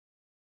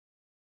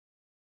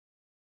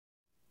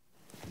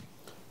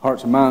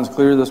Hearts and minds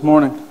clear this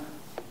morning.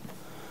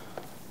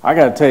 I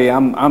got to tell you,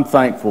 I'm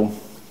thankful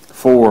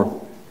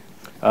for.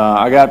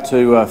 I got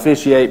to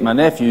officiate my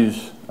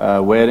nephew's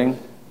wedding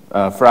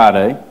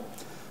Friday.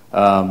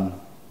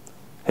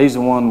 He's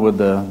the one with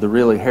the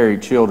really hairy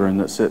children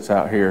that sits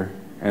out here,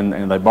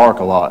 and they bark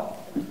a lot.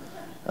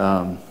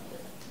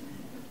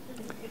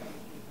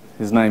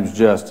 His name's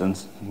Justin,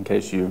 in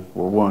case you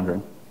were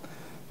wondering.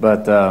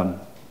 But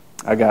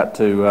I got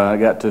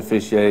to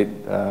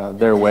officiate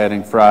their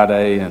wedding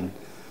Friday, and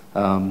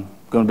going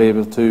to be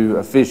able to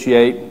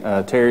officiate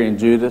Terry and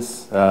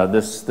Judith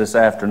this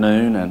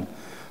afternoon, and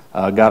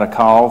got a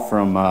call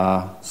from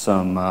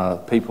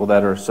some people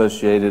that are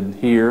associated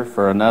here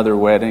for another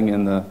wedding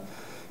in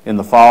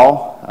the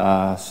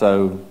fall.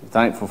 So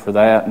thankful for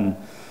that, and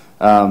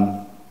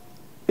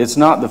it's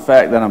not the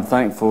fact that I'm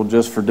thankful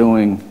just for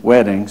doing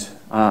weddings.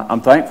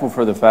 I'm thankful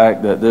for the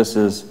fact that this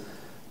is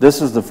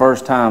the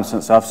first time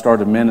since I've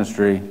started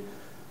ministry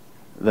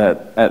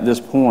that at this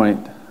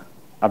point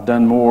I've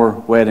done more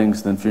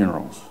weddings than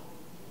funerals.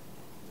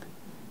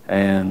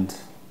 And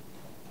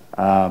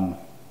I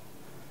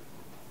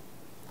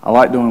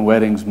like doing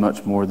weddings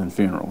much more than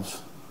funerals.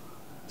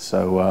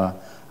 So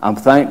I'm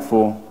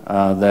thankful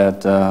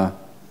that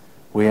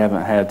we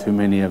haven't had too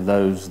many of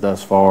those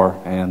thus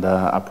far, and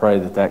I pray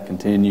that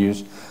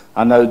continues.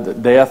 I know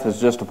that death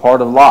is just a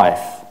part of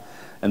life,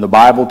 and the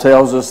Bible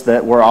tells us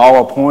that we're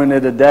all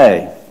appointed a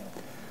day.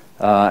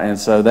 And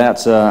so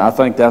that's I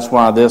think that's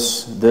why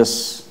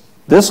this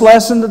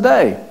lesson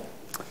today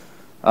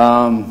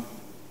has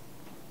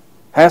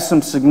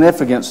some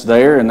significance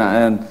there.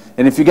 And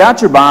if you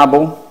got your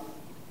Bible,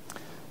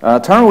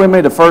 turn with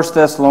me to 1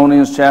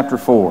 Thessalonians chapter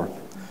 4.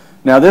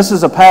 Now, this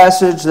is a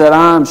passage that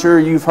I'm sure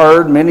you've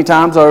heard many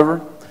times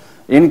over.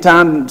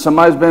 Anytime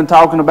somebody's been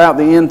talking about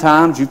the end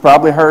times, you've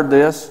probably heard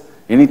this.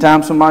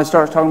 Anytime somebody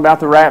starts talking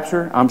about the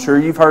rapture, I'm sure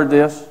you've heard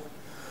this.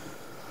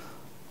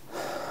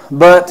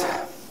 But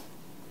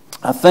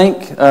I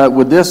think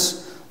with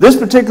this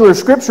particular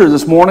scripture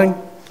this morning,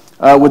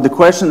 with the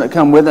question that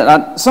come with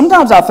it,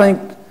 sometimes I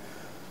think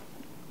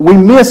we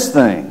miss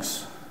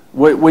things.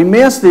 We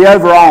miss the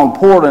overall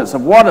importance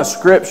of what a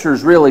scripture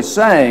is really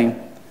saying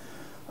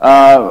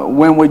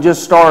when we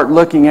just start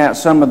looking at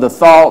some of the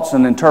thoughts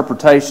and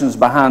interpretations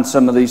behind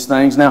some of these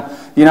things. Now,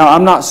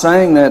 I'm not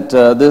saying that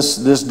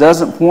this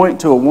doesn't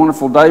point to a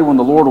wonderful day when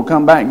the Lord will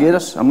come back and get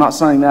us. I'm not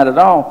saying that at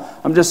all.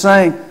 I'm just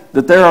saying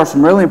that there are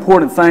some really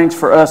important things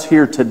for us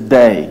here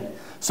today.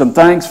 Some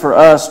things for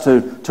us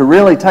to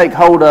really take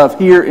hold of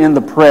here in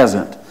the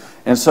present.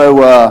 And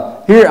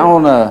so here I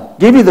want to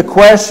give you the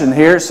question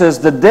here. It says,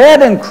 the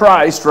dead in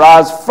Christ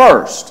rise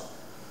first.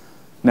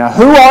 Now,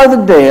 who are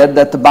the dead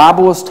that the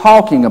Bible is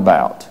talking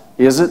about?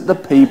 Is it the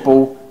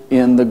people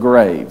in the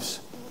graves?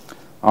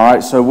 All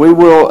right, so we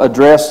will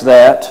address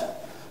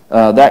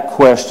that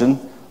question.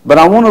 But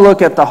I want to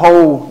look at the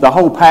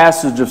whole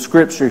passage of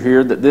Scripture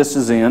here that this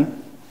is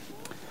in.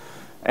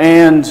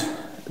 And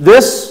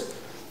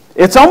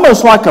it's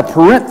almost like a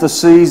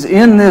parenthesis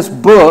in this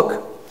book,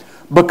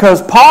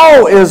 because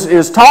Paul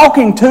is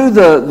talking to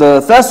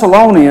the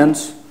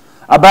Thessalonians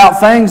about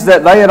things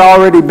that they had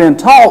already been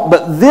taught,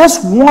 but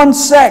this one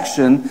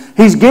section,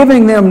 he's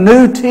giving them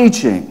new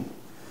teaching.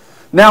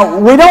 Now,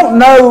 we don't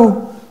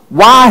know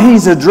why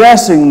he's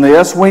addressing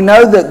this. We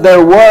know that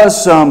there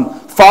was some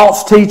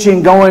false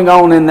teaching going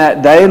on in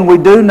that day, and we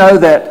do know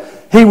that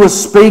he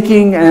was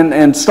speaking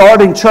and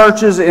starting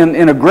churches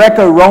in a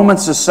Greco-Roman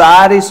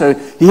society, so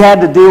he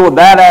had to deal with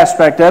that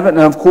aspect of it. And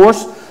of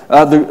course,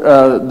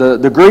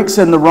 the Greeks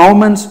and the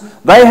Romans,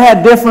 they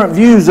had different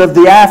views of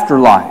the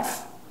afterlife.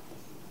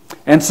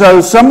 And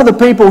so some of the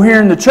people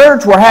here in the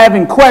church were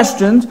having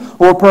questions,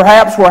 or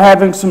perhaps were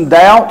having some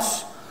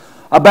doubts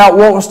about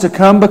what was to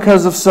come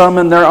because of some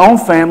in their own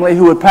family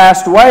who had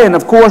passed away. And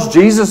of course,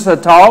 Jesus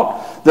had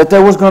taught that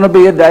there was going to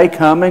be a day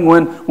coming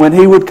when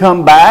he would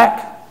come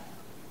back.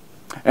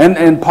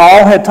 And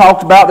Paul had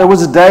talked about there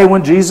was a day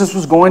when Jesus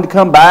was going to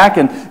come back.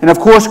 And of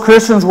course,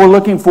 Christians were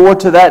looking forward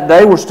to that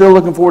day. We're still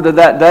looking forward to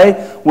that day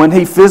when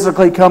he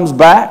physically comes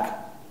back.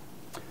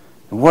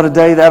 And what a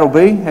day that'll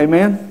be.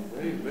 Amen?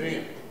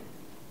 Amen.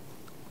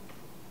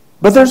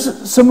 But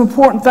there's some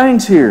important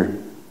things here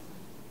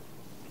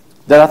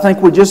that I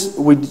think we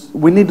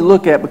need to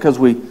look at, because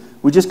we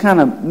just kind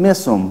of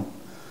miss them.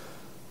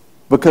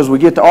 Because we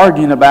get to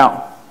arguing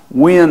about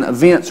when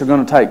events are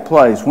going to take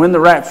place, when the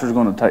rapture is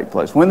going to take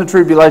place, when the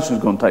tribulation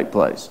is going to take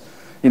place.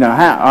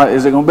 How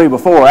is it going to be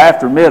before,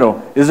 after,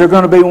 middle? Is there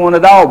going to be one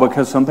at all?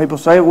 Because some people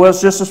say, well, it's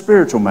just a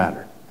spiritual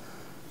matter.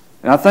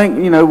 And I think,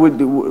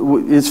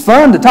 it's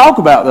fun to talk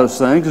about those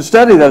things and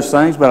study those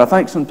things, but I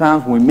think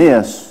sometimes we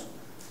miss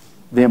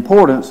the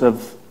importance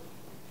of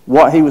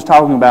what he was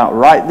talking about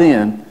right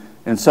then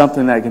and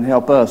something that can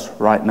help us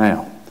right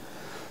now.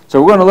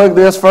 So we're going to look at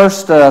this 1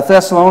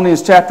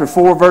 Thessalonians chapter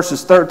 4,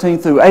 verses 13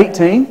 through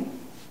 18.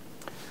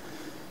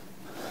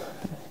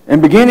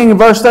 And beginning in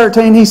verse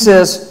 13, he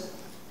says,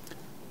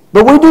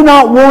 "But we do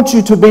not want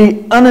you to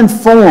be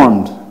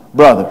uninformed,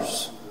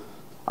 brothers,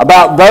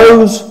 about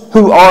those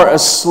who are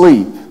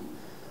asleep,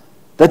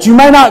 that you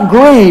may not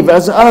grieve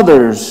as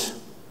others.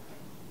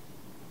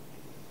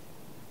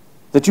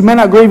 That you may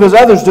not grieve as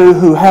others do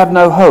who have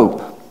no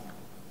hope.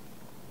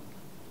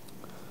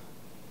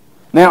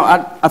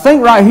 Now, I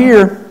think right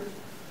here,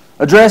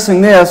 addressing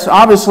this,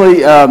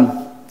 obviously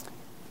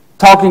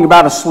talking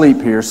about asleep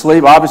here.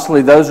 Sleep,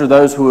 obviously, those are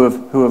those who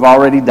have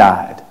already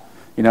died.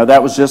 You know,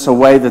 that was just a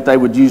way that they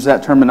would use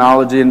that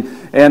terminology.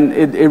 And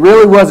it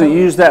really wasn't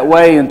used that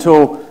way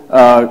until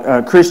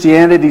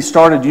Christianity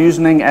started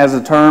using it as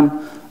a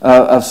term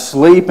of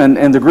sleep.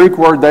 And the Greek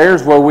word there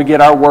is where we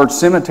get our word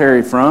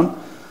cemetery from.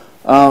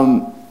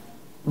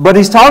 But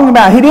he's talking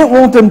about, he didn't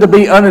want them to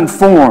be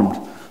uninformed.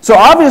 So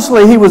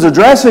obviously he was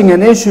addressing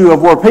an issue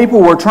of where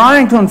people were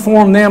trying to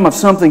inform them of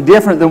something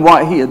different than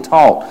what he had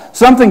taught.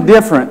 Something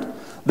different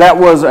that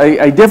was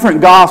a different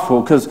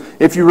gospel. Because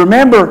if you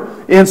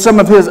remember in some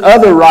of his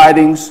other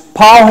writings,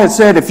 Paul had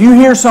said, if you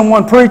hear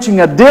someone preaching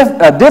a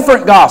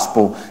different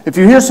gospel, if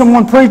you hear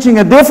someone preaching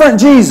a different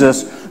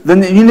Jesus,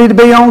 then you need to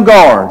be on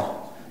guard.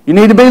 You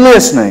need to be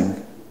listening.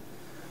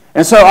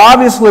 And so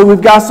obviously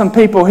we've got some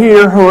people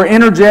here who are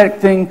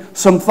interjecting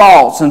some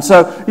thoughts. And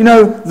so, you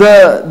know,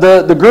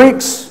 the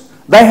Greeks,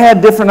 they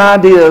had different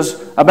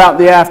ideas about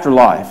the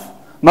afterlife.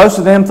 Most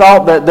of them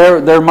thought that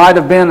there might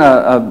have been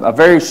a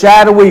very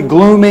shadowy,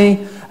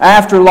 gloomy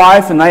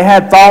afterlife, and they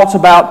had thoughts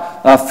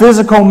about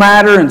physical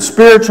matter and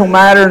spiritual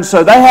matter. And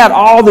so they had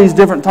all these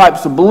different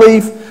types of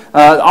belief,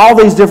 all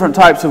these different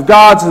types of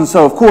gods. And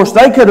so, of course,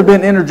 they could have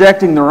been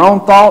interjecting their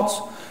own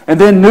thoughts. And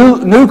then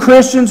new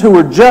Christians who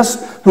had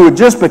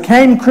just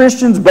became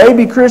Christians,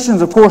 baby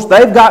Christians, of course,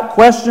 they've got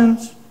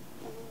questions.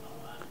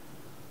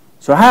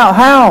 So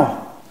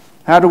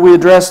how do we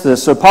address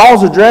this? So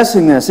Paul's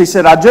addressing this. He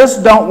said, I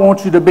just don't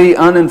want you to be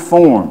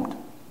uninformed.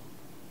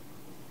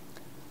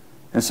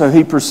 And so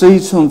he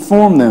proceeds to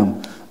inform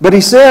them. But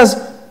he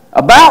says,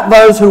 about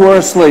those who are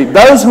asleep,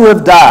 those who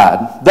have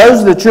died,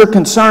 those that you're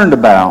concerned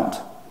about,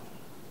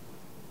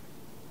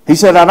 he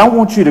said, I don't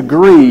want you to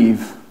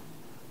grieve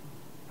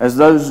as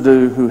those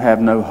do who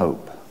have no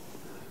hope.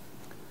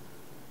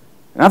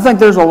 And I think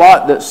there's a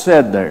lot that's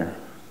said there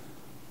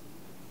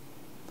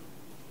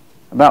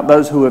about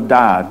those who have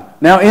died.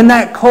 Now, in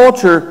that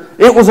culture,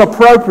 it was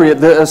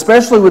appropriate,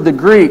 especially with the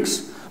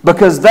Greeks,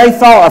 because they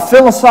thought a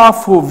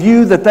philosophical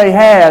view that they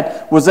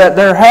had was that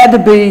there had to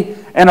be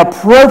an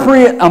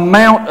appropriate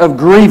amount of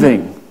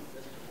grieving.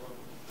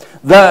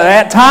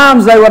 At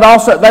times, they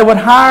would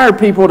hire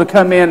people to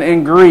come in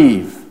and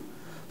grieve.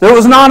 That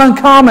was not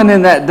uncommon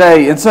in that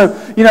day. And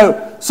so, you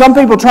know, some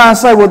people try and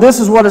say, well, this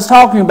is what it's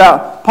talking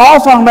about.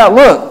 Paul's talking about,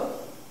 look,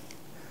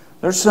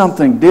 there's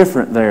something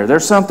different there.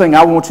 There's something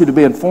I want you to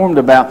be informed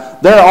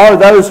about. There are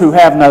those who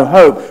have no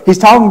hope. He's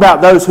talking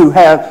about those who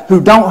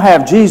don't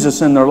have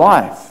Jesus in their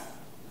life.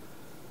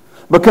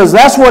 Because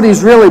that's what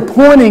he's really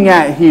pointing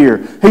at here.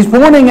 He's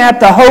pointing at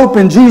the hope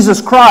in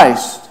Jesus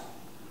Christ.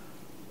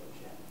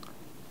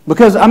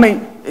 Because, I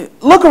mean,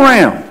 look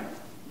around.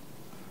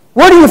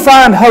 Where do you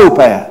find hope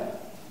at?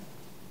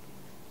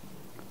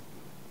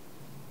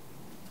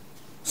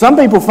 Some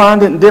people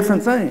find it in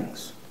different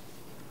things.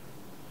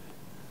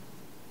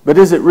 But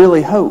is it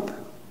really hope?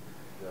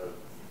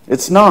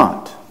 It's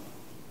not.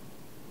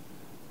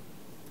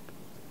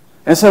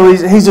 And so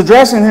he's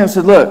addressing him and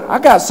said, look, I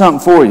got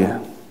something for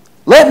you.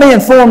 Let me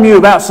inform you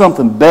about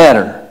something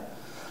better.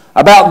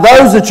 About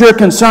those that you're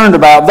concerned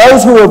about.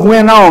 Those who have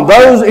went on.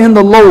 Those in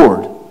the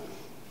Lord.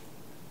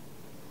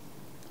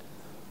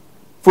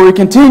 For he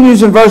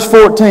continues in verse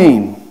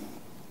 14.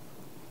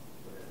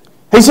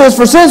 He says,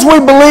 for since we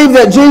believe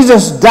that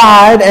Jesus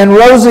died and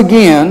rose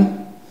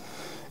again,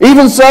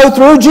 even so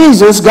through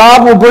Jesus,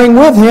 God will bring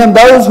with him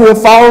those who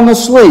have fallen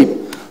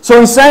asleep.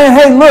 So he's saying,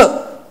 hey,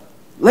 look,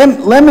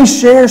 let me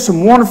share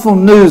some wonderful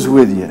news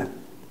with you.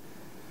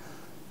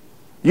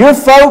 Your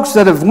folks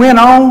that have went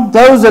on,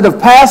 those that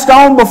have passed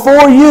on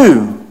before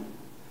you.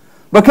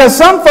 Because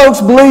some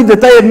folks believed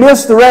that they had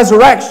missed the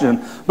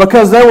resurrection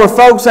because there were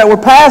folks that were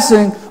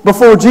passing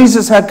before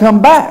Jesus had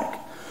come back.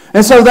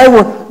 And so they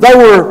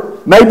were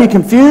maybe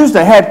confused,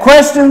 they had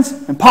questions,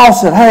 and Paul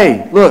said,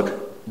 hey,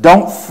 look,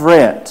 don't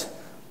fret.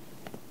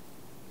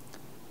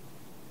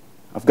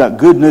 I've got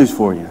good news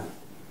for you.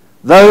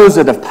 Those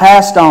that have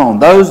passed on,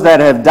 those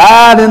that have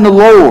died in the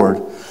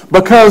Lord,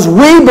 because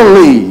we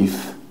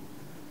believe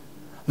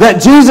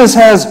that Jesus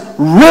has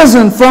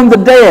risen from the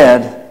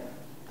dead,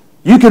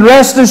 you can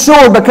rest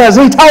assured because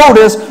he told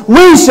us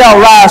we shall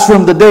rise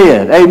from the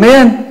dead.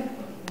 Amen?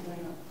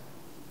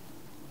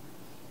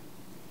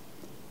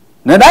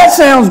 Now that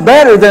sounds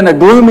better than a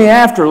gloomy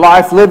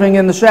afterlife living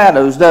in the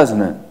shadows,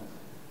 doesn't it?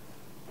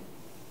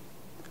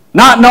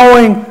 Not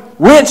knowing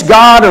which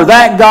God or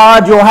that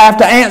God you'll have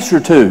to answer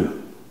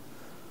to.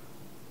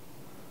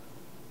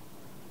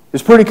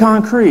 It's pretty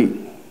concrete.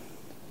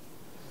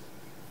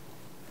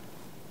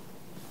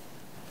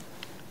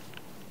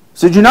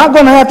 So you're not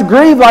going to have to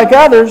grieve like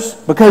others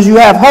because you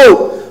have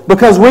hope.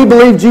 Because we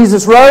believe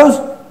Jesus rose,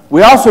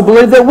 we also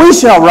believe that we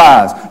shall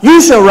rise.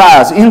 You shall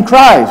rise in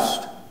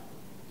Christ.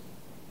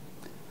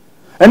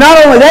 And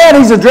not only that,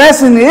 he's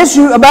addressing the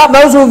issue about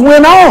those who have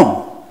went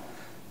on.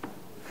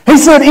 He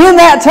said, in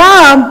that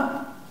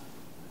time,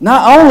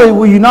 not only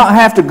will you not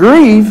have to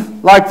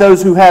grieve like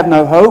those who have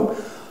no hope,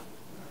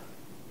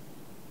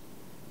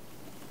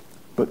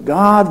 but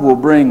God will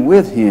bring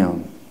with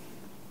Him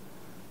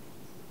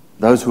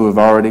those who have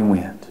already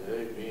went.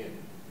 Amen.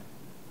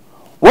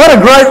 What a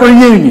great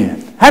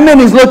reunion. How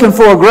many is looking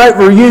for a great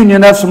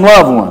reunion of some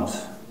loved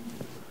ones?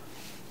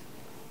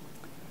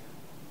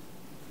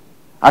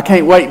 I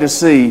can't wait to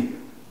see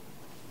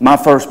my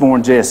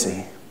firstborn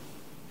Jesse.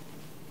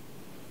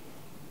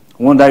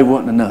 One day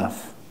wasn't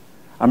enough.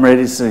 I'm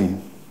ready to see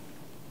him.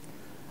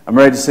 I'm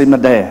ready to see my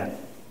dad.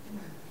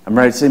 I'm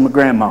ready to see my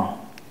grandma.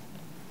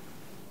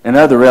 And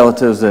other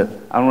relatives that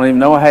I don't even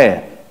know I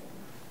had.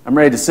 I'm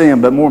ready to see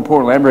them, but more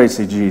importantly, I'm ready to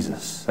see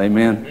Jesus.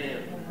 Amen.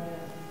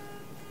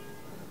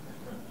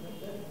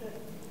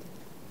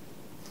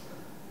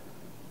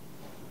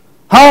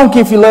 Honk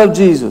if you love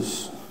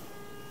Jesus.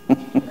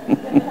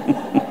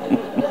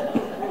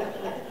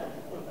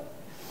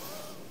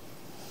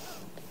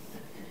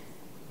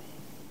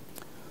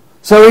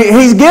 So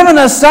He's given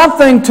us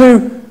something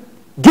to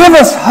give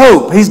us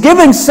hope. He's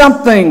giving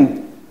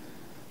something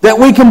that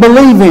we can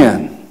believe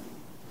in.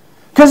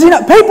 Because,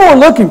 people are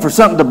looking for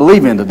something to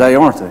believe in today,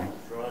 aren't they?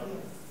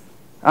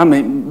 I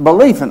mean,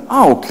 belief in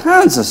all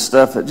kinds of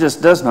stuff that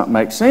just does not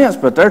make sense,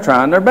 but they're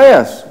trying their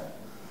best.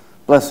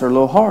 Bless their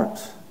little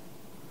hearts.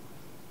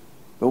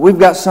 But we've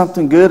got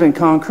something good and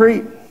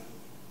concrete.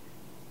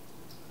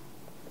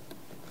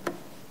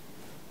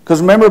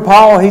 Because remember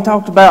Paul, he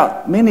talked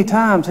about many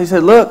times, he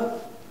said, look,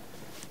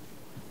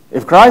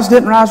 if Christ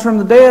didn't rise from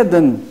the dead,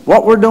 then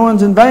what we're doing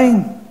is in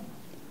vain.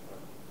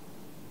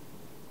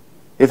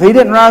 If He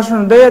didn't rise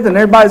from the dead, then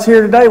everybody's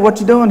here today. What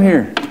you doing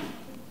here?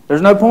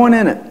 There's no point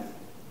in it.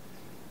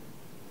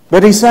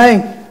 But he's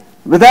saying,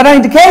 but that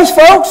ain't the case,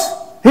 folks.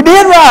 He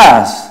did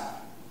rise.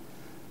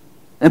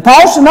 And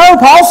Paul should know.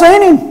 Paul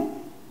seen Him.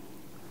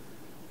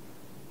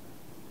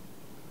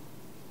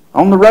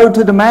 On the road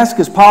to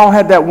Damascus, Paul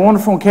had that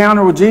wonderful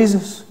encounter with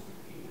Jesus.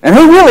 And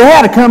he really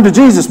had a come to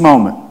Jesus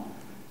moment.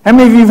 How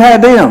many of you have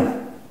had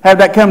them? Have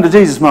that come to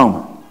Jesus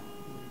moment?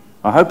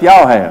 I hope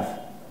y'all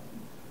have.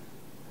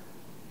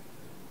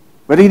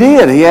 But he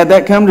did. He had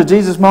that come to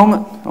Jesus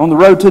moment on the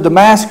road to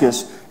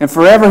Damascus. And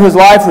forever his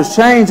life was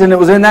changed. And it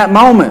was in that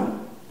moment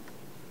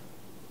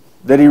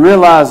that he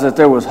realized that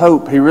there was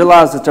hope. He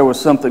realized that there was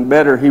something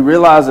better. He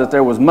realized that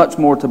there was much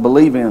more to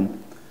believe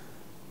in.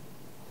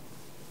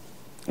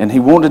 And he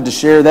wanted to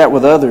share that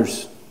with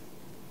others.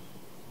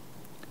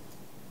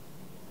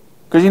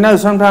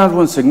 Because sometimes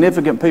when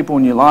significant people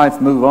in your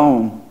life move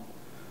on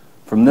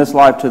from this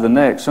life to the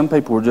next, some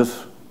people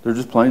they're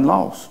just plain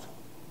lost,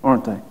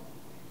 aren't they?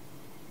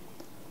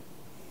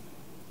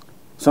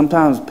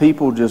 Sometimes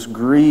people just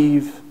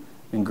grieve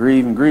and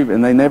grieve and grieve,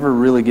 and they never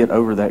really get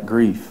over that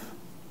grief.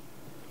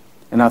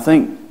 And I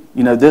think,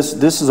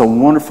 this is a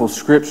wonderful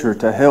scripture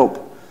to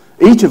help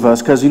each of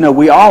us, because,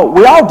 we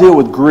all deal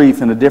with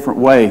grief in a different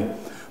way.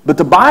 But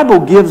the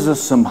Bible gives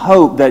us some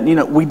hope that,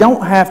 we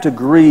don't have to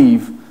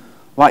grieve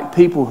like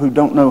people who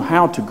don't know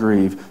how to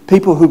grieve.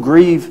 People who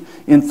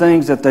grieve in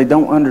things that they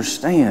don't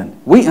understand.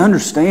 We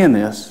understand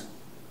this.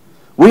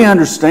 We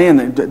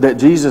understand that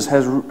Jesus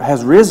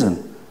has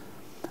risen.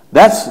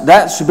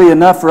 That should be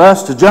enough for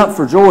us to jump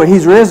for joy.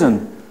 He's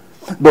risen.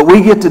 But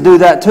we get to do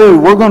that too.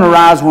 We're going to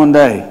rise one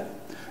day.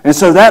 And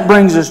so that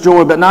brings us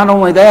joy. But not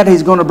only that,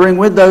 He's going to bring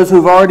with those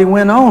who've already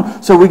went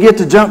on. So we get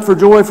to jump for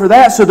joy for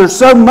that. So there's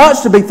so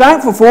much to be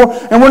thankful for.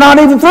 And we're not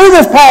even through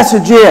this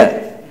passage yet.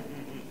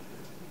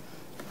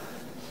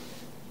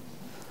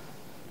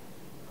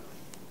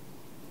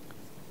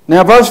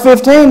 Now verse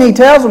 15, he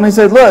tells them, he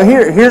said, look,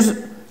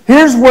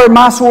 here's where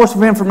my source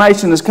of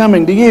information is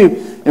coming to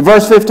you. In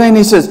verse 15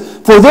 he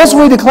says, for this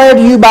we declare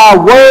to you by a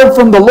word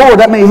from the Lord.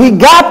 That means he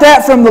got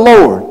that from the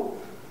Lord.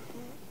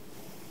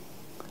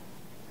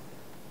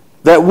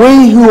 That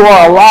we who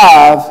are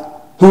alive,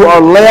 who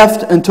are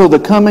left until the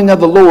coming of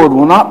the Lord,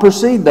 will not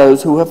precede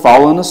those who have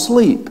fallen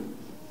asleep.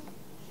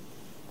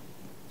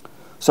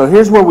 So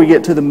here's where we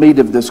get to the meat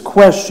of this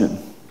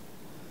question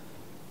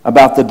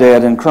about the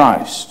dead in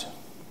Christ.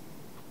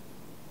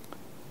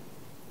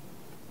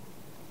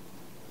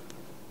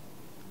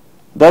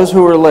 Those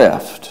who are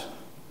left,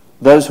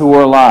 those who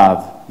are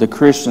alive, the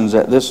Christians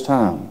at this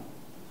time,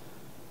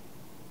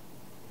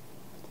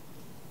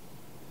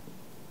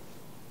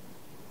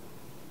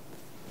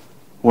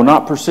 will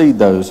not precede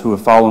those who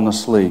have fallen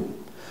asleep.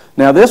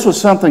 Now this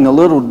was something a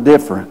little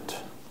different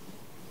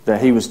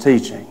that he was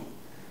teaching,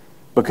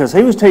 because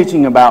he was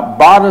teaching about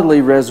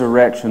bodily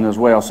resurrection as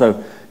well.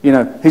 So,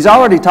 he's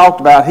already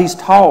he's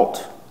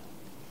taught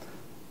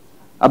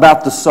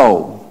about the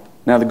soul.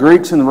 Now the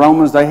Greeks and the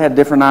Romans, they had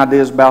different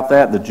ideas about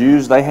that. The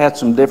Jews, they had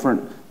a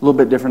little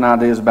bit different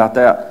ideas about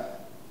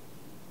that.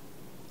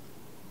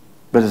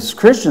 But as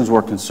Christians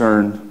were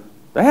concerned,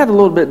 they had a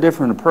little bit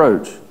different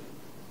approach.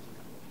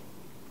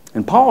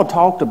 And Paul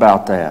talked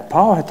about that.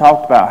 Paul had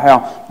talked about how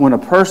when a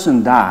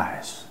person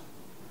dies,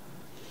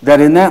 that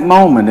in that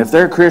moment, if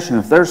they're Christian,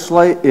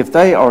 if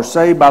they are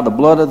saved by the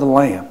blood of the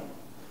Lamb,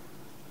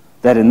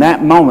 that in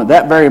that moment,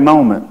 that very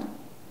moment,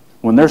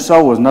 when their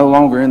soul is no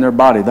longer in their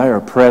body, they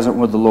are present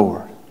with the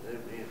Lord.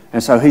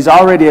 And so he's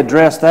already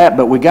addressed that,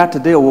 but we got to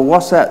deal with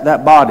what's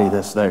that body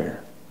that's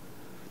there.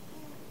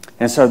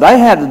 And so they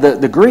had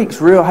the Greeks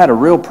had a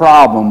real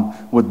problem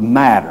with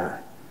matter,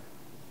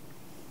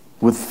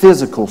 with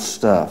physical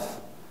stuff.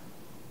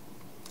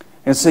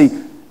 And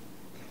see,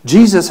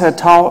 Jesus had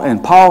taught,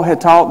 and Paul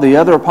had taught, the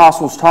other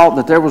apostles taught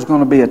that there was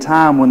going to be a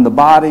time when the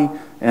body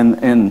and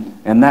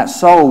that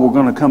soul were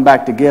going to come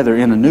back together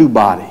in a new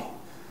body.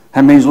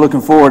 How many's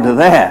looking forward to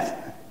that?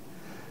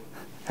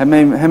 How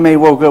many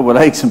woke up with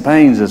aches and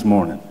pains this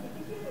morning?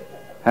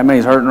 How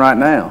many's hurting right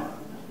now?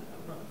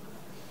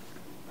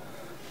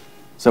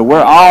 So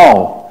we're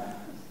all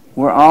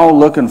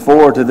looking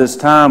forward to this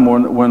time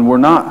when we're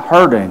not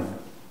hurting,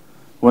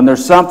 when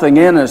there's something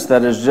in us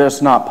that is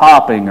just not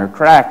popping or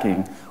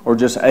cracking or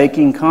just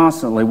aching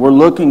constantly. We're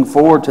looking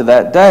forward to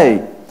that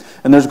day.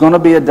 And there's going to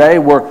be a day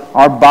where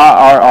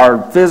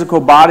our physical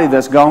body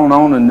that's gone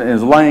on and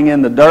is laying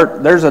in the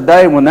dirt, there's a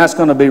day when that's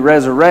going to be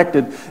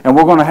resurrected and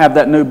we're going to have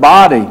that new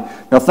body.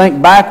 Now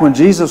think back when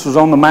Jesus was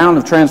on the Mount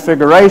of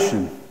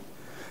Transfiguration.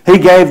 He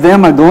gave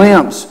them a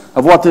glimpse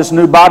of what this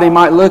new body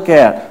might look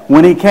at.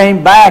 When he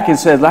came back and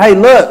said, hey,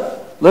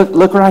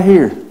 look right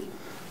here.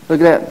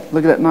 Look at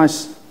that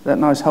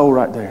nice hole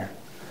right there.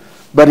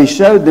 But he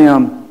showed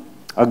them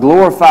a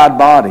glorified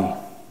body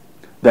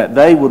that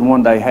they would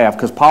one day have.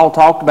 Because Paul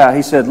talked about,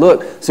 he said,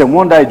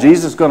 one day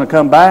Jesus is going to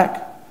come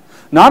back.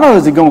 Not only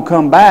is he going to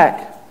come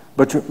back,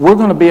 but we're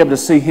going to be able to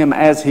see him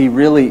as he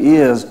really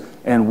is,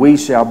 and we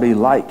shall be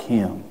like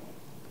him.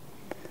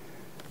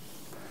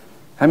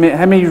 How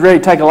many of you ready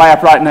to take a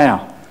lap right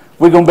now?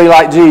 We're going to be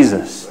like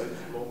Jesus.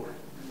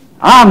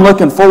 I'm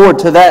looking forward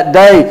to that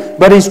day.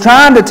 But he's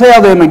trying to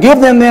tell them and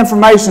give them the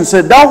information,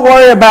 said, don't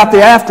worry about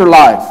the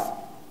afterlife.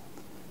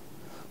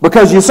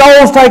 Because your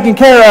soul's taken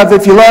care of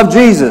if you love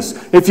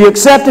Jesus. If you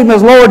accept him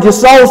as Lord, your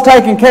soul's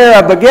taken care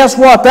of. But guess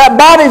what? That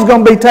body's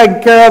going to be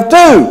taken care of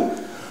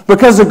too.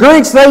 Because the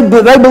Greeks, they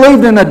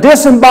believed in a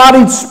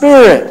disembodied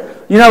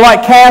spirit. You know,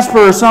 like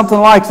Casper or something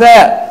like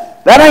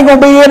that. That ain't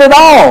going to be it at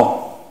all.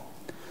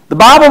 The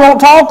Bible don't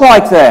talk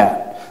like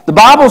that. The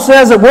Bible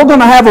says that we're going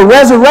to have a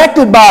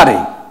resurrected body.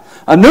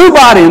 A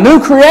new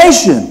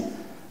creation.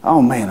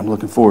 Oh man, I'm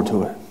looking forward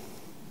to it.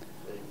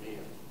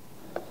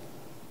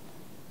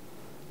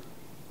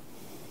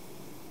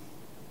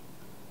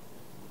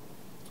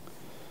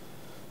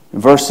 In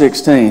verse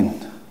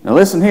 16. Now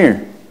listen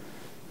here.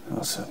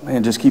 Man,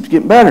 it just keeps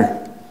getting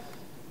better.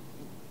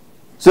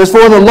 It says,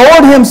 for the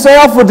Lord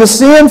himself will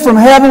descend from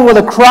heaven with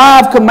a cry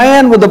of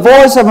command, with the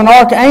voice of an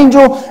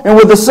archangel, and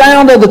with the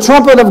sound of the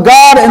trumpet of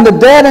God, and the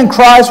dead in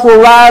Christ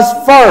will rise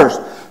first.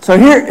 So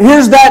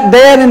here's that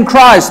dead in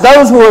Christ.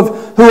 Those who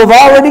have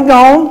already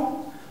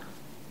gone,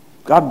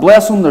 God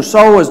bless them, their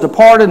soul is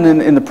departed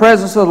in the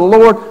presence of the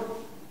Lord.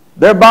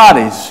 Their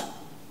bodies,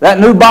 that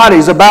new body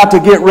is about to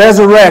get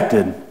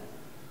resurrected.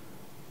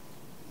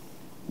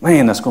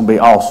 Man, that's going to be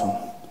awesome.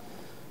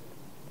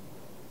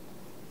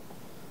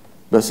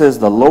 But it says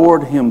the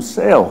Lord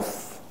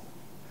himself.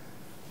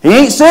 He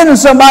ain't sending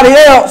somebody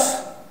else.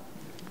 It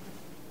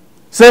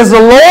says the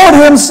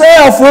Lord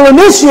himself will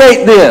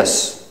initiate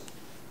this.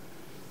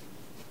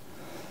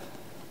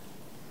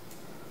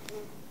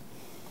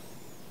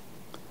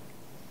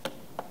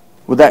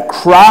 With that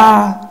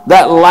cry,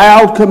 that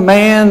loud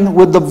command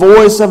with the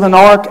voice of an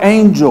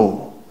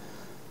archangel.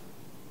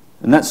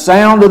 And that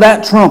sound of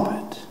that trumpet.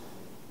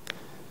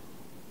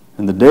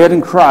 And the dead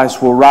in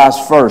Christ will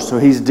rise first. So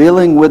he's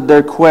dealing with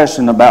their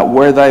question about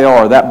where they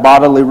are, that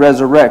bodily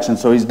resurrection.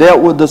 So he's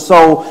dealt with the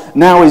soul.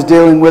 Now he's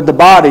dealing with the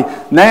body.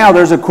 Now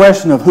there's a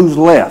question of who's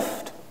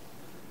left.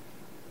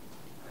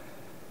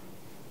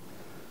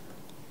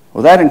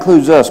 Well, that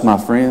includes us, my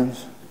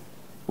friends.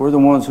 We're the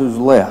ones who's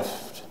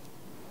left.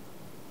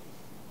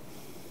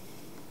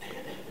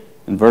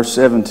 In verse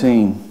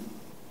 17,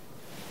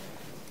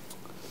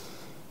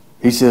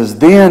 he says,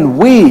 then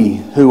we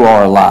who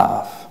are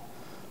alive,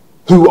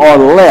 who are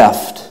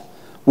left,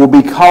 will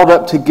be caught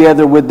up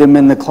together with them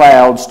in the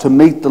clouds to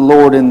meet the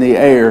Lord in the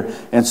air.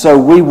 And so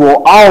we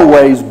will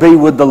always be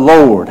with the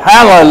Lord.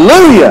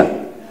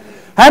 Hallelujah!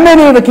 How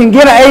many of you can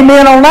get an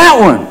amen on that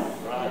one?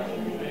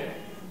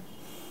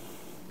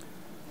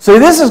 See,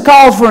 this is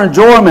cause for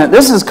enjoyment.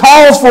 This is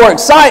cause for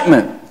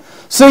excitement.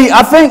 See,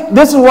 I think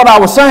this is what I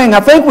was saying.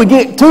 I think we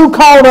get too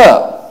caught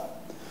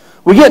up.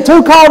 We get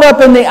too caught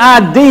up in the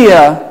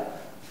idea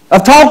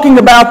of talking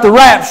about the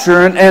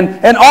rapture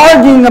and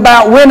arguing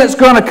about when it's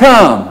going to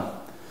come.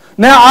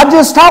 Now, I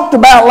just talked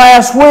about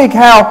last week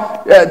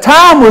how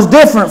time was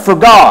different for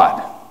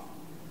God.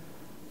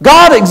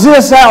 God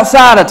exists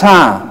outside of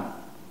time.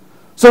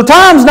 So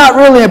time's not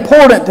really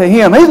important to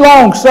him. He's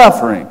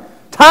long-suffering.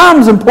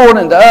 Time's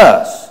important to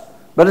us,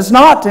 but it's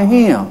not to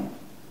him.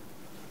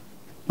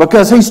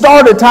 Because he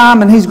started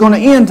time and he's going to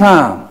end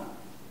time.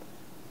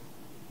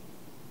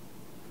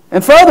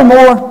 And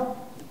furthermore,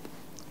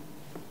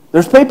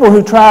 there's people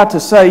who try to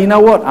say, you know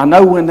what, I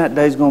know when that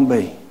day's going to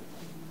be.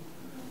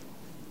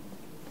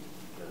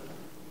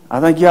 I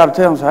think you ought to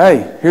tell them, say,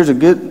 hey, here's a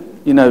good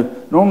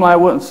normally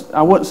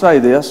I wouldn't say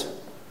this,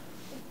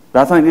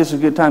 but I think this is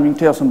a good time you can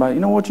tell somebody,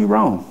 you know what, you're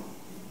wrong.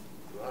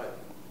 Right.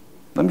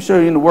 Let me show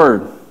you in the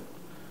Word.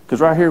 Because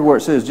right here where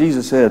it says,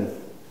 Jesus said,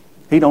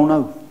 He don't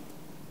know.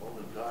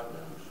 Only God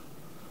knows.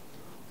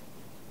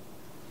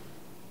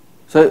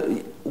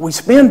 So we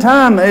spend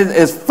time,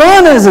 as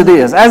fun as it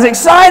is, as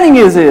exciting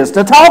as it is,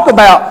 to talk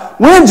about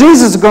when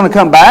Jesus is going to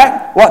come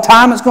back, what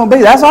time it's going to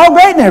be. That's all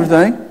great and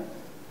everything.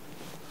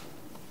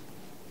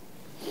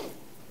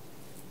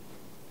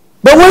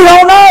 But we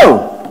don't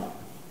know.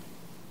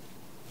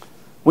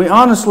 We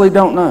honestly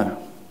don't know.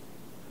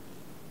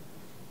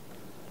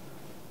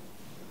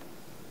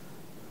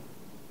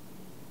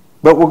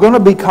 But we're going to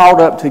be caught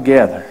up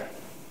together.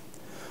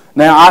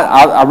 Now,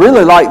 I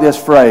really like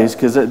this phrase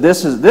because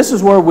this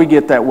is where we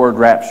get that word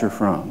rapture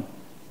from.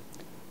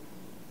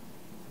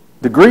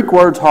 The Greek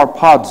word's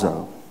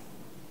harpazo.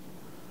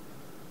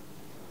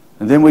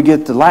 And then we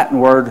get the Latin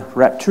word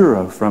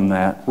rapturo from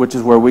that, which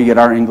is where we get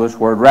our English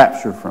word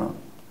rapture from.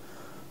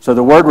 So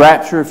the word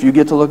rapture, if you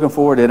get to looking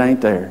for it, it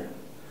ain't there.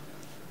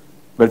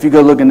 But if you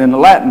go looking in the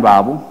Latin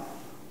Bible,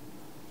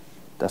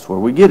 that's where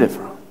we get it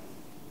from.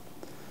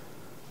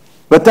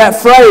 But that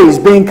phrase,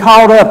 being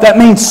caught up, that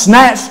means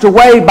snatched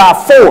away by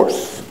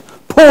force,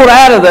 pulled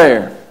out of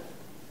there.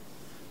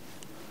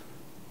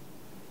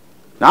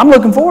 Now I'm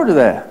looking forward to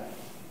that.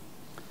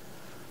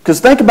 Because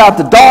think about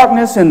the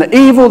darkness and the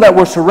evil that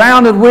we're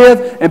surrounded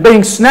with and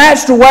being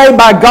snatched away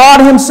by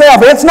God Himself.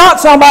 It's not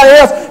somebody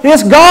else.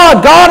 It's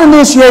God. God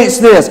initiates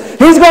this.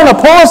 He's going to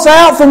pull us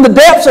out from the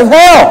depths of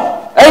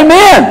hell.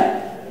 Amen.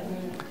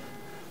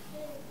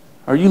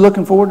 Are you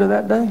looking forward to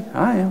that day?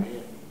 I am.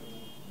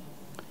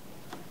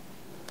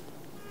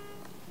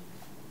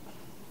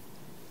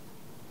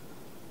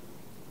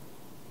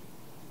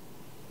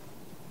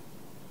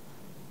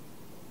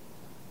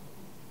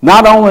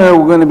 Not only are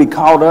we going to be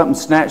caught up and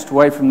snatched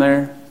away from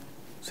there,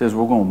 it says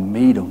we're going to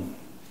meet Him.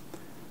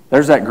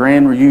 There's that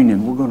grand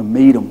reunion. We're going to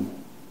meet Him.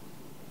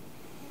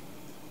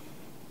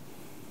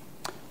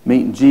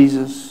 Meeting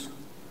Jesus,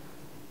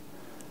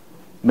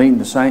 meeting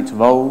the saints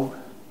of old,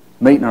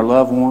 meeting our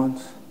loved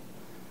ones.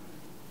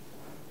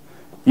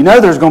 You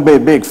know there's going to be a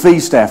big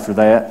feast after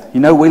that.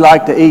 You know we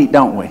like to eat,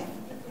 don't we?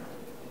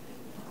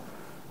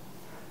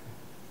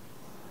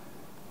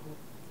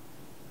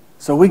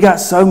 So we got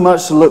so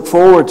much to look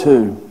forward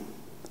to.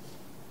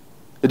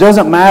 It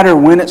doesn't matter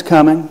when it's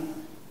coming,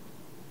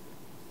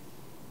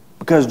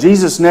 because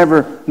Jesus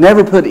never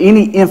put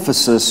any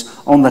emphasis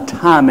on the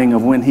timing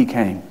of when He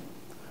came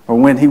or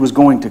when He was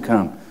going to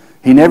come.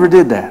 He never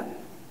did that.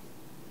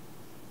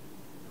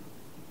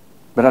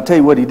 But I tell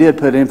you what He did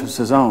put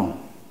emphasis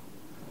on,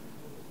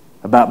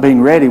 about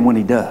being ready when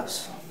He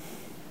does.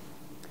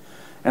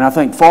 And I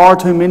think far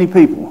too many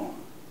people,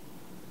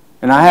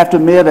 and I have to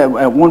admit,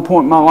 at one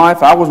point in my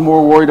life, I was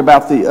more worried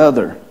about the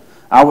other.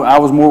 I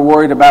was more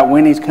worried about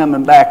when He's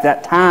coming back,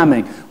 that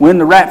timing, when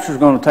the rapture is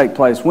going to take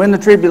place, when the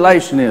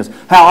tribulation is,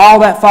 how all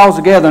that falls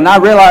together. And I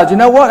realized, you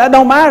know what? That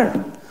don't matter.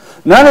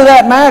 None of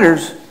that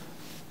matters.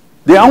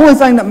 The only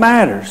thing that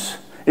matters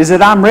is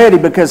that I'm ready,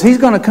 because He's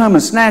going to come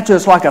and snatch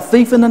us like a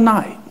thief in the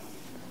night.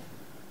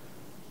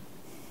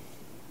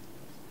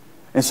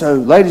 And so,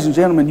 ladies and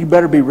gentlemen, you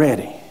better be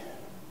ready.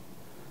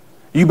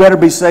 You better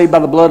be saved by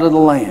the blood of the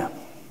Lamb.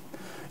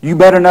 You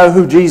better know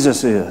who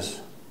Jesus is.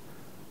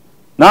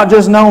 Not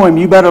just know Him,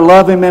 you better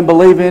love Him and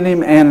believe in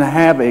Him and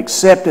have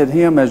accepted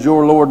Him as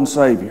your Lord and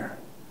Savior.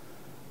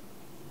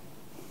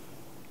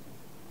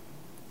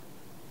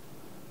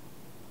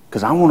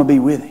 Because I want to be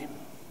with Him.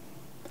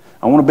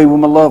 I want to be with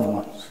my loved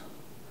ones.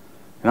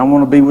 And I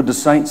want to be with the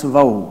saints of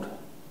old.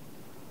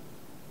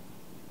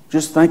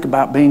 Just think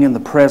about being in the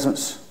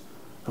presence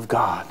of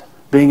God.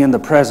 Being in the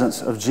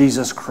presence of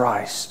Jesus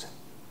Christ.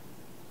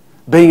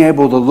 Being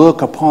able to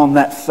look upon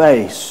that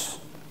face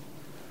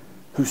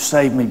who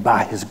saved me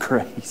by His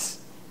grace.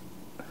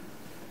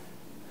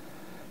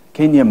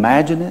 Can you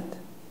imagine it?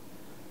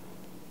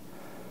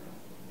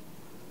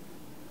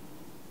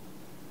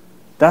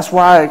 That's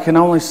why I can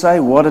only say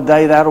what a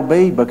day that'll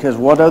be, because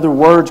what other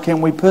words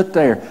can we put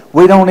there?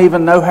 We don't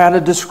even know how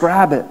to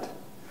describe it.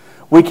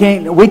 We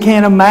can't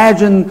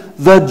imagine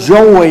the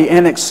joy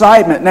and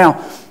excitement.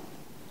 Now,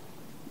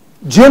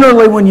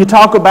 generally, when you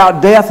talk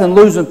about death and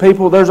losing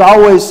people, there's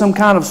always some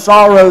kind of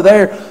sorrow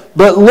there.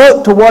 But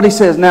look to what He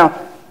says.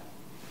 Now,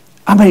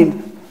 I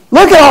mean,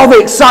 look at all the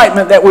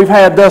excitement that we've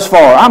had thus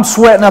far. I'm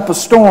sweating up a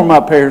storm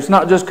up here. It's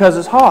not just because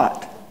it's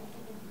hot.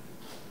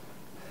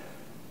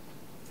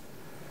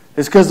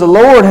 It's because the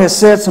Lord has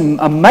said some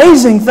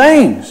amazing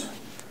things.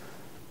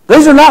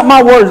 These are not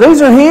my words.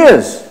 These are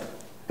His.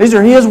 These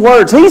are His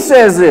words. He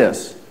says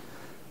this.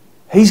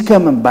 He's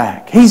coming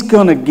back. He's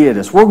going to get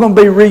us. We're going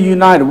to be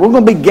reunited. We're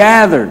going to be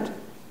gathered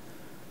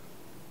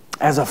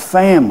as a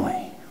family,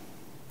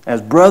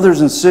 as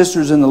brothers and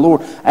sisters in the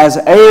Lord, as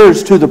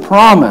heirs to the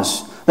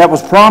promise that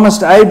was promised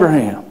to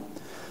Abraham.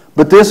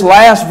 But this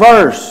last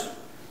verse,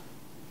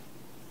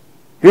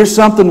 here's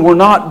something we're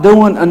not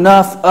doing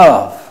enough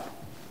of.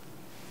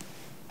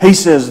 He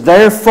says,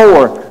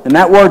 therefore, and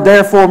that word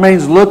therefore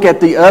means look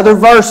at the other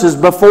verses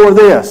before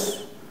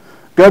this.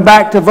 Go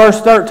back to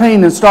verse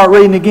 13 and start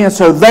reading again.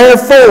 So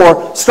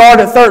therefore, start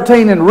at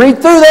 13 and read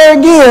through there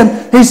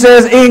again. He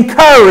says,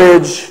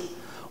 encourage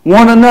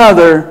one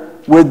another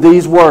with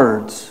these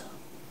words.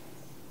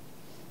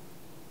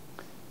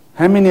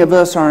 How many of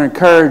us are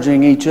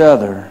encouraging each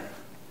other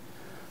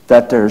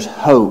that there's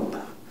hope,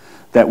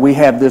 that we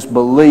have this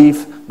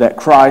belief that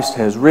Christ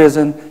has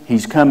risen,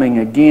 He's coming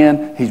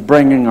again, He's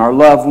bringing our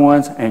loved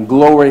ones, and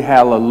glory,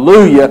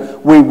 hallelujah,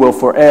 we will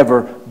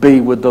forever be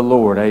with the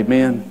Lord.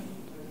 Amen.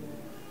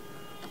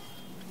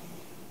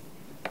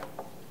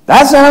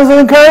 That sounds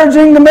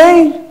encouraging to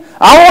me.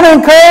 I want to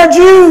encourage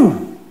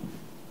you.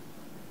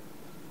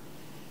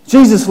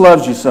 Jesus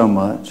loves you so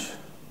much.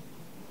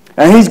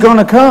 And He's going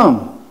to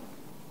come.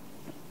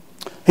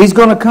 He's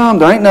going to come.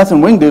 There ain't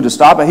nothing we can do to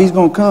stop it. He's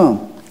going to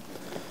come.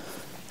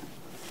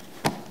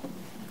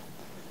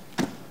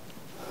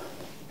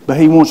 But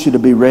He wants you to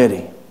be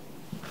ready.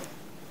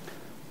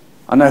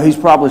 I know He's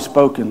probably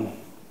spoken.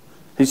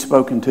 He's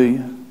spoken to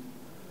you.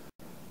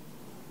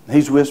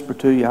 He's whispered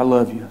to you, I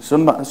love you.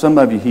 Some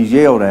of you He's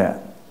yelled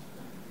at.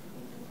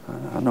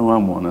 I know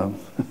I'm one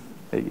of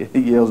them.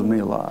 He yells at me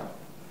a lot.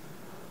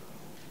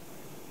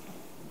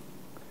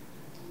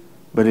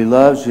 But He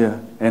loves you.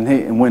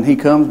 And when He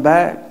comes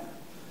back,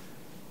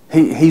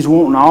 He's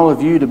wanting all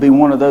of you to be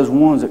one of those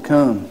ones that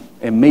come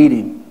and meet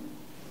Him.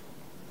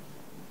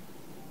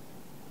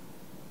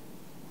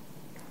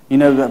 You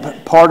know,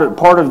 part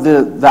of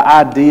the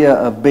idea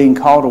of being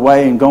called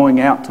away and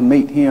going out to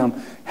meet Him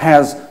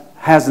has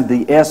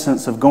the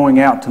essence of going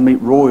out to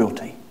meet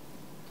royalty.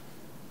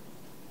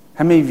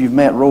 How many of you have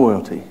met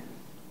royalty?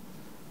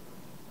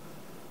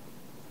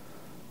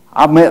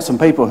 I've met some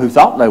people who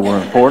thought they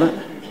were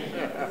important.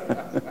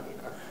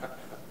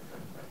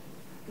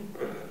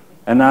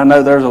 And I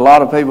know there's a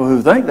lot of people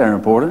who think they're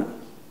important.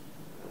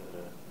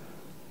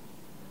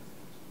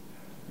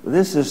 But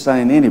this is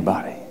saying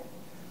anybody.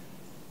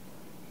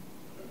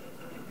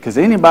 Because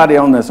anybody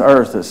on this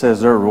earth that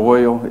says they're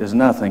royal is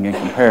nothing in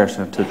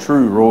comparison to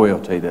true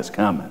royalty that's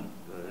coming.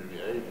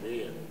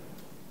 Amen.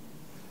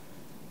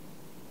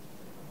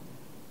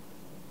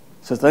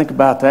 So think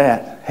about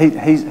that.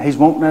 He's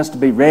wanting us to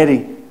be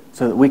ready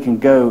so that we can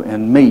go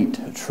and meet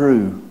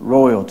true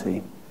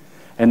royalty.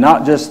 And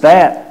not just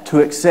that, to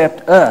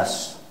accept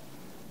us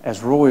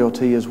as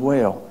royalty as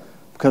well.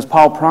 Because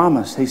Paul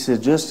promised, he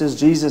said, just as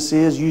Jesus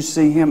is, you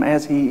see Him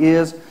as He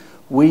is,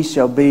 we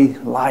shall be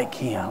like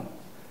Him.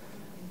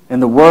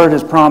 And the Word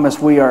has promised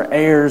we are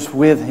heirs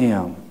with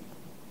Him.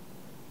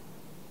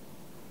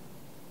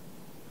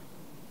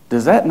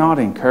 Does that not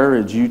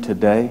encourage you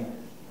today?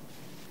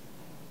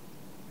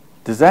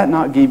 Does that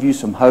not give you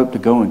some hope to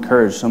go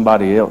encourage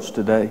somebody else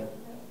today?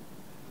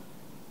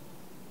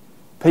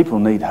 People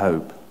need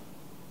hope.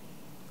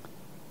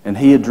 And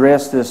he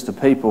addressed this to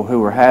people who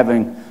were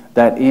having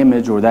that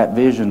image or that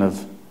vision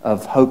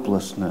of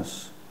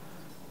hopelessness.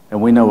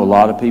 And we know a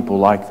lot of people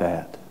like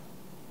that.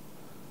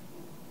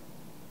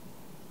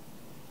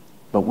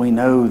 But we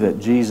know that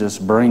Jesus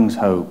brings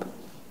hope.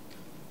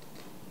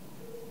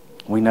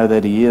 We know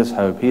that He is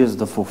hope. He is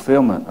the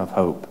fulfillment of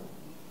hope.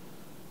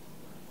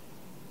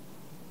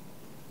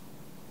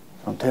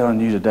 I'm telling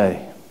you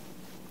today,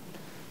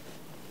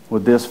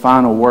 with this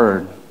final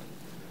word,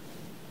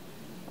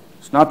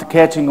 it's not the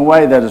catching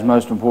away that is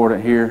most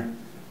important here,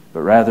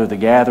 but rather the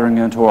gathering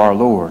unto our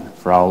Lord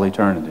for all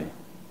eternity.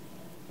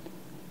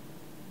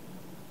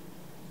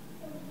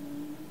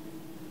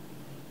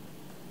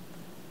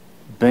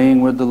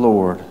 Being with the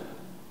Lord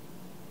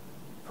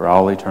for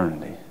all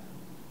eternity.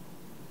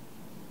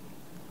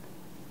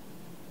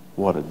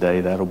 What a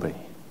day that'll be.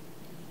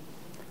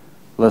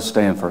 Let's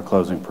stand for a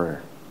closing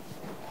prayer.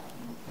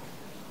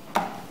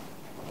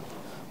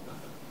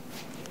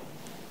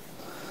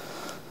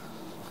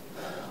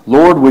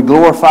 Lord, we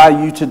glorify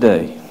You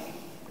today.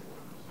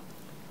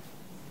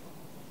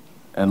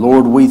 And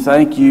Lord, we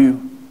thank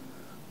You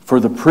for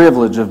the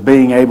privilege of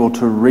being able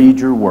to read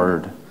Your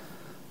Word,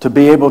 to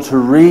be able to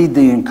read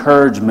the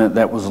encouragement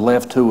that was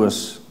left to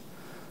us,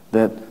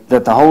 that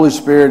the Holy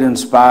Spirit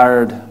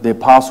inspired the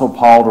Apostle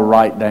Paul to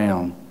write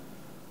down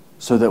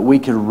so that we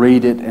could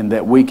read it and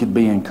that we could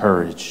be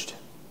encouraged.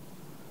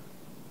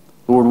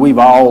 Lord, we've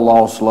all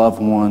lost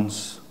loved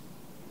ones.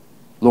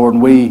 Lord,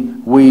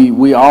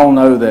 we all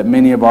know that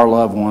many of our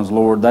loved ones,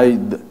 Lord, they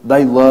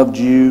loved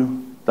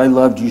You. They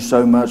loved You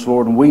so much,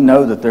 Lord, and we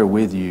know that they're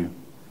with You.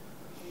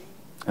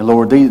 And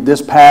Lord,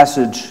 this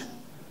passage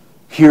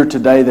here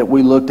today that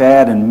we looked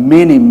at and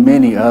many,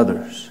 many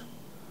others,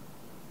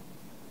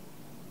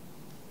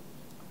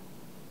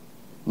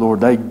 Lord,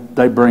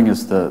 they bring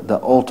us the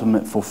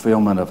ultimate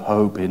fulfillment of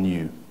hope in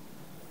You.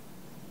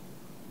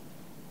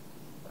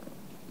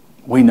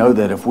 We know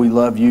that if we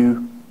love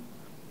You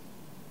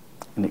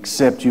and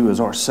accept You as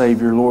our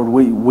Savior, Lord,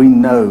 we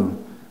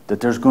know that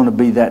there's going to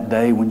be that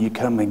day when You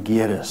come and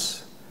get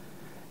us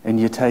and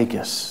You take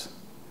us.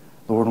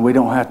 Lord, and we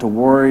don't have to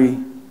worry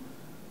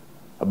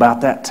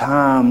about that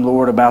time,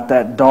 Lord, about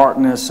that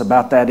darkness,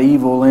 about that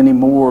evil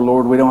anymore,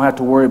 Lord. We don't have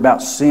to worry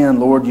about sin,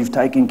 Lord. You've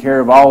taken care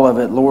of all of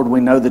it. Lord,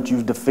 we know that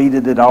you've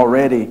defeated it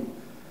already.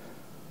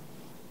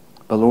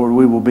 But Lord,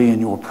 we will be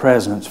in your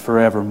presence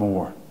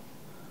forevermore.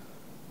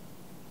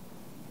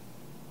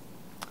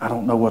 I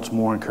don't know what's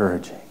more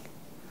encouraging.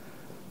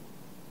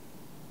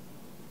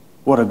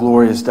 What a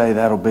glorious day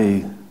that'll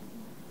be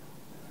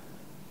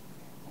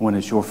when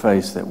it's your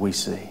face that we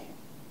see.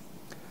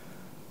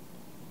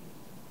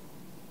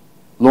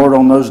 Lord,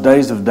 on those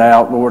days of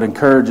doubt, Lord,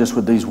 encourage us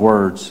with these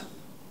words.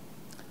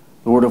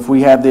 Lord, if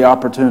we have the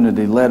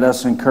opportunity, let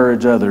us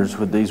encourage others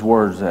with these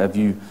words as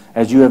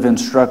you have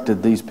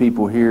instructed these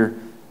people here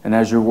and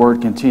as your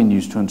word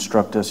continues to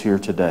instruct us here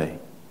today.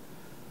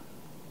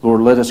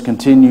 Lord, let us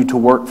continue to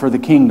work for the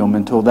kingdom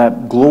until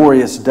that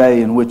glorious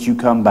day in which you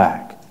come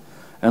back.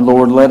 And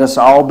Lord, let us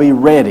all be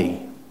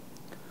ready.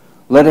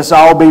 Let us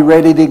all be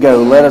ready to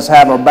go. Let us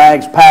have our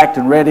bags packed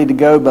and ready to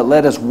go, but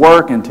let us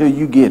work until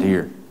you get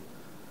here.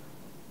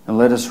 And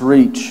let us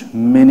reach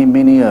many,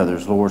 many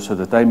others, Lord, so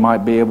that they might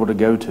be able to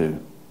go too.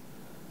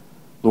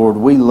 Lord,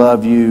 we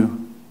love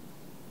you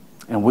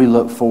and we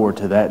look forward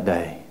to that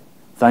day.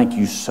 Thank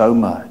you so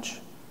much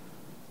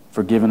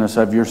for giving us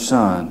of your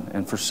Son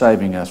and for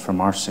saving us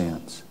from our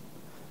sins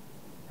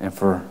and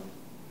for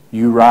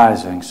you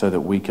rising so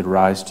that we could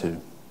rise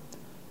too.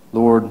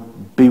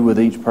 Lord, be with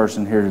each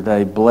person here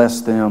today.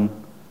 Bless them.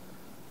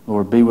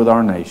 Lord, be with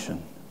our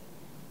nation.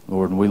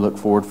 Lord, and we look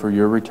forward for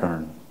your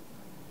return.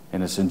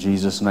 And it's in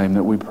Jesus' name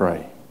that we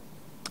pray.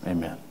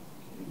 Amen.